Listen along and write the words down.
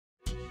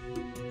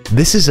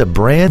This is a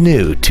brand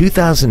new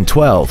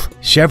 2012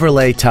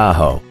 Chevrolet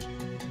Tahoe.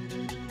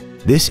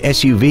 This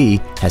SUV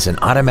has an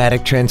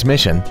automatic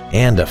transmission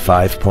and a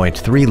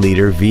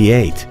 5.3-liter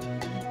V8.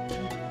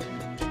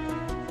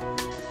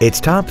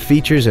 Its top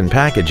features and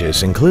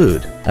packages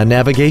include a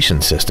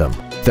navigation system,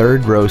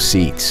 third-row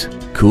seats,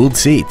 cooled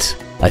seats,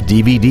 a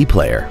DVD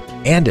player,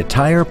 and a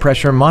tire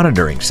pressure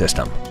monitoring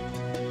system.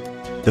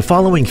 The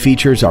following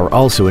features are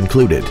also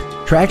included: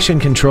 traction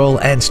control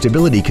and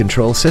stability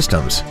control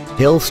systems,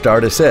 hill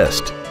start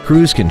assist,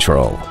 cruise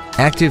control,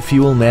 active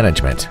fuel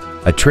management,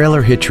 a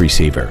trailer hitch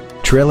receiver,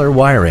 trailer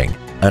wiring,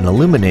 an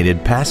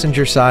illuminated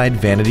passenger side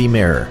vanity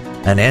mirror,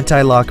 an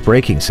anti-lock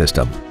braking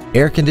system,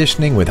 air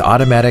conditioning with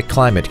automatic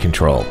climate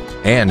control,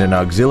 and an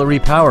auxiliary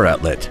power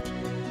outlet.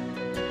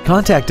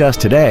 Contact us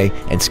today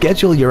and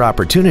schedule your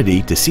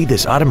opportunity to see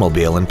this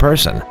automobile in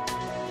person.